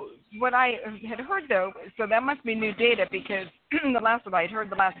 So what I had heard, though, so that must be new data, because the last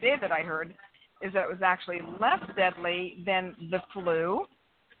day that I heard is that it was actually less deadly than the flu.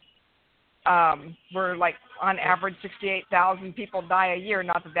 Where, like, on average, 68,000 people die a year.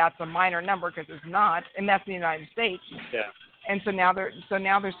 Not that that's a minor number, because it's not, and that's in the United States. Yeah. And so now they're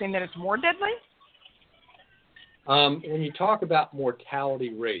saying that it's more deadly. When you talk about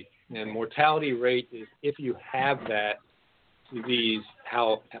mortality rate, and mortality rate is if you have that disease,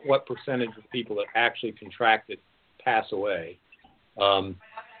 what percentage of people that actually contract it pass away.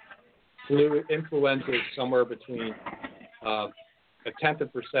 Influenza is somewhere between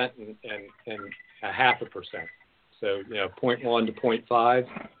 0.1% and 0.5%. So 0.1 to 0.5,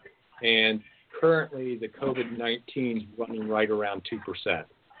 and currently the COVID-19 is running right around 2%.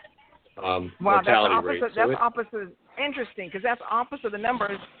 Mortality rate. That's opposite. Interesting, because that's opposite of the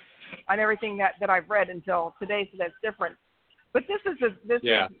numbers on everything that I've read until today. So that's different. But this is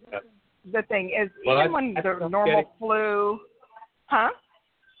the thing is, even when the normal flu,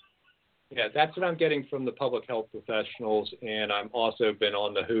 Yeah, that's what I'm getting from the public health professionals, and I'm also been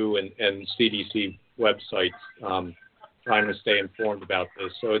on the WHO and CDC websites trying to stay informed about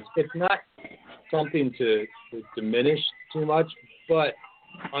this. So it's not something to diminish too much, but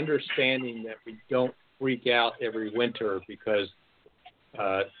understanding that we don't freak out every winter because,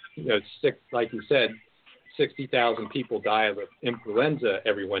 like you said, 60,000 people die of influenza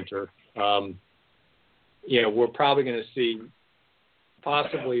every winter. We're probably going to see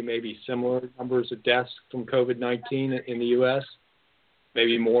possibly maybe similar numbers of deaths from COVID-19 in the U.S.,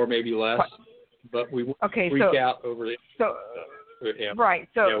 maybe more, maybe less, but we won't freak out over it. Right.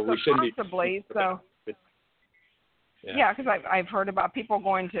 So we shouldn't possibly. Be, yeah, because I've heard about people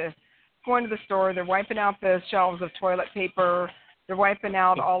going to the store. They're wiping out the shelves of toilet paper. They're wiping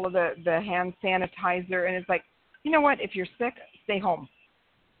out all of the hand sanitizer, and it's like, you know what? If you're sick, stay home.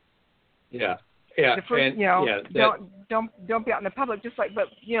 Yeah. Yeah. Don't be out in the public. Just like, but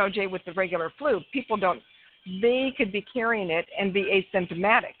Jay, with the regular flu, people don't. They could be carrying it and be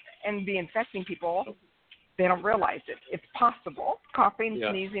asymptomatic and be infecting people. They don't realize it. It's possible. Coughing,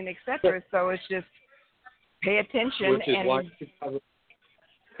 sneezing, etc. So it's just pay attention. Which is why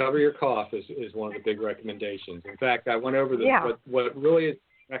cover your cough is one of the big recommendations. In fact, I went over what really is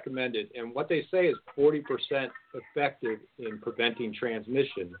recommended, and what they say is 40% effective in preventing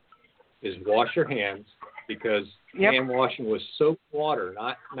transmission is wash your hands, because hand washing with soap and water,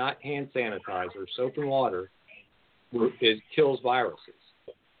 not hand sanitizer, soap and water, kills viruses,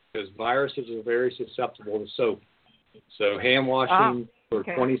 because viruses are very susceptible to soap. So hand washing for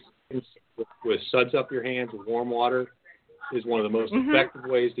 20 seconds with suds up your hands with warm water is one of the most effective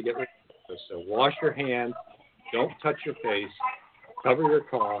ways to get rid of it. So wash your hands, don't touch your face, cover your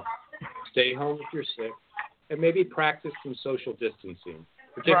cough, stay home if you're sick, and maybe practice some social distancing,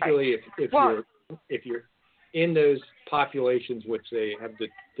 particularly if you're in those populations which they have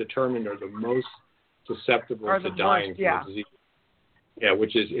determined are the most susceptible to dying from the disease. Yeah,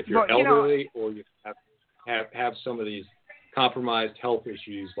 which is if you're elderly or you have some of these compromised health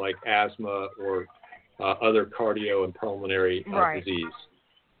issues like asthma or other cardio and pulmonary disease.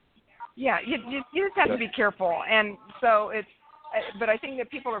 Yeah, you just have to be careful. And so but I think that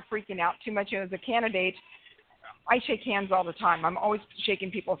people are freaking out too much. As a candidate, I shake hands all the time. I'm always shaking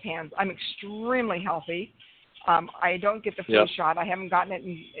people's hands. I'm extremely healthy. I don't get the flu shot. I haven't gotten it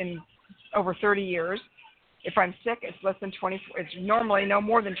in over 30 years. If I'm sick, it's less than 24. It's normally no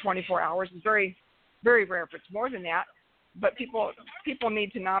more than 24 hours. It's very, very rare if it's more than that. But people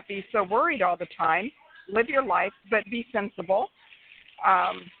need to not be so worried all the time. Live your life, but be sensible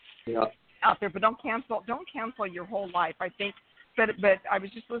out there. But don't cancel your whole life. I think. But I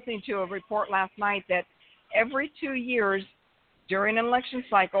was just listening to a report last night that every 2 years during an election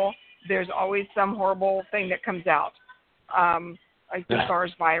cycle, there's always some horrible thing that comes out. like the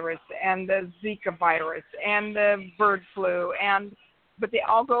SARS virus and the Zika virus and the bird flu, but they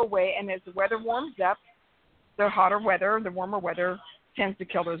all go away. And as the weather warms up, the hotter weather, the warmer weather tends to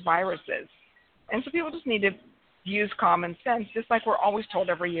kill those viruses. And so people just need to use common sense, just like we're always told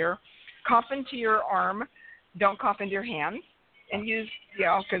every year. Cough into your arm, don't cough into your hands, and use,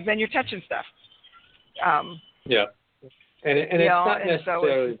 because then you're touching stuff. Yeah. And it's not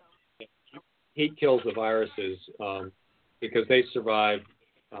necessarily heat kills the viruses because they survive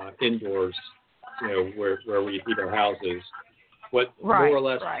indoors, where we heat our houses. What more or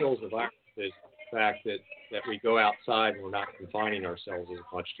less kills the virus is the fact that we go outside and we're not confining ourselves as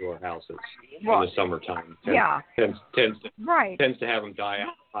much to our houses in the summertime. Tends to have them die out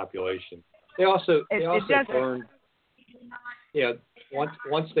of the population. They also learn,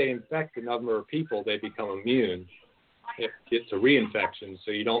 once they infect a number of people, they become immune. It's a reinfection,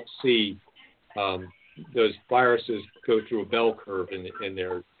 so you don't see those viruses go through a bell curve in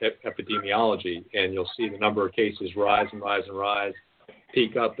their epidemiology, and you'll see the number of cases rise and rise and rise,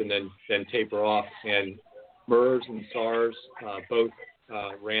 peak up, and then taper off. And MERS and SARS both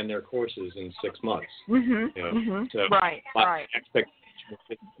ran their courses in 6 months. Mm-hmm. So right.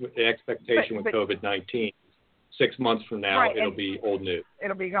 The expectation with COVID-19, 6 months from now, it'll be old news.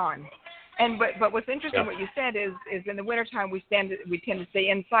 It'll be gone. And but what's interesting, what you said is in the wintertime we tend to stay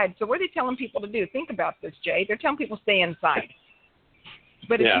inside. So what are they telling people to do? Think about this, Jay. They're telling people stay inside.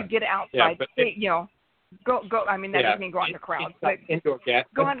 But if you get outside, go. I mean, that doesn't mean go out in the crowd. But indoor gas.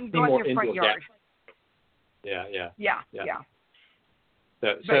 Go on your front yard. Yeah.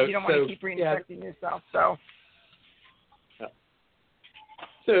 But you don't want to keep reinfecting yourself. So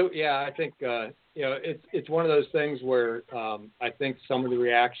I think it's one of those things where I think some of the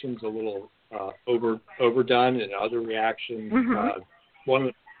reactions a little overdone, and other reactions. One of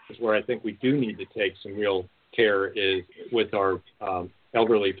the things where I think we do need to take some real care is with our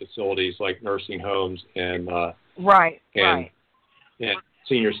elderly facilities like nursing homes and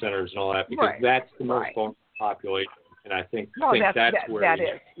senior centers and all that, because that's the most vulnerable population, and I think that's where that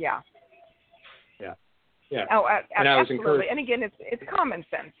is. Yeah. Oh, and I was absolutely. And again, it's common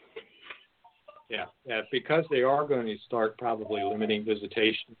sense. Yeah, because they are going to start probably limiting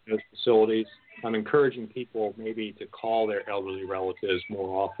visitation in those facilities. I'm encouraging people maybe to call their elderly relatives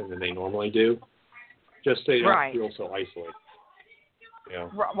more often than they normally do, just so they don't feel so isolated.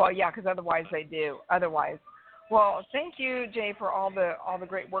 Well, because otherwise they do. Well, thank you, Jay, for all the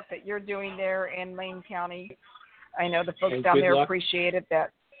great work that you're doing there in Lane County. I know the folks down there appreciate it.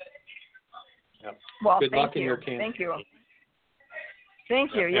 Well, good luck in your campaign.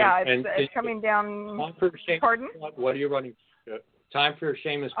 Thank you. Yeah, it's coming down. Pardon? What are you running? Time for your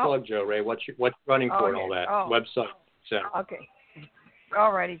shameless plug, Joe Ray. What's running for and all that? Website. Center. Okay.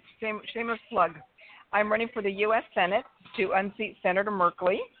 All righty. Shameless plug. I'm running for the U.S. Senate to unseat Senator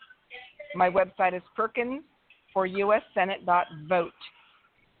Merkley. My website is PerkinsForUSSenate.vote.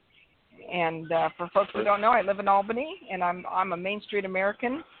 And for folks who don't know, I live in Albany, and I'm a Main Street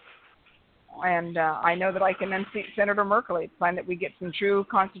American. And I know that I can unseat Senator Merkley. It's time that we get some true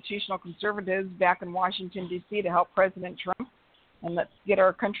constitutional conservatives back in Washington, D.C. to help President Trump. And let's get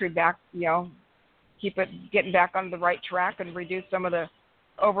our country back, keep it getting back on the right track and reduce some of the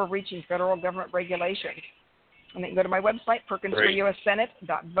overreaching federal government regulations. And they can go to my website,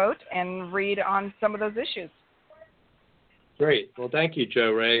 PerkinsForUSSenate.vote, and read on some of those issues. Great. Well, thank you,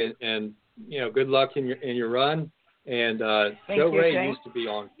 Joe Ray. And good luck in your run. And Joe Ray used to be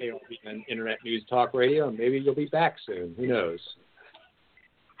on KRBN Internet News Talk Radio, and maybe you'll be back soon. Who knows?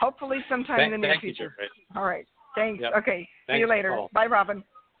 Hopefully sometime in the near future. All right. Thanks. Yep. Okay. See you later. Bye, Robin.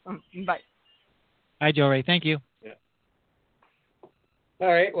 Bye. Hi, Joe Ray. Thank you. Yeah. All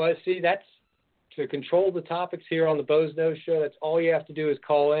right. Well, see, that's to control the topics here on the Boze Noze Show. That's all you have to do is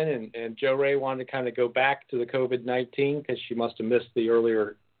call in. And Joe Ray wanted to kind of go back to the COVID-19 because she must have missed the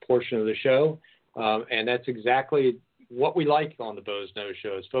earlier portion of the show. And that's exactly what we like on the Boze Noze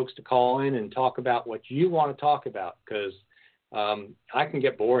Show is folks to call in and talk about what you want to talk about, because I can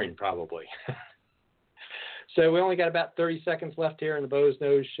get boring probably. So we only got about 30 seconds left here in the Boze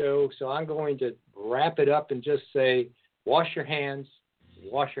Noze Show. So I'm going to wrap it up and just say, wash your hands,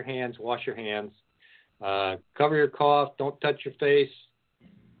 wash your hands, wash your hands. Cover your cough. Don't touch your face.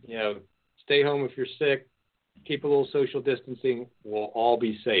 Stay home if you're sick. Keep a little social distancing. We'll all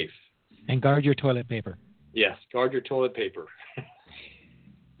be safe. And guard your toilet paper. Yes, guard your toilet paper.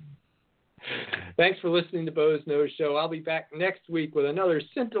 Thanks for listening to Boze Noze Show. I'll be back next week with another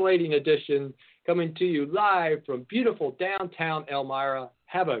scintillating edition coming to you live from beautiful downtown Elmira.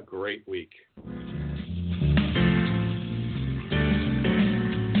 Have a great week.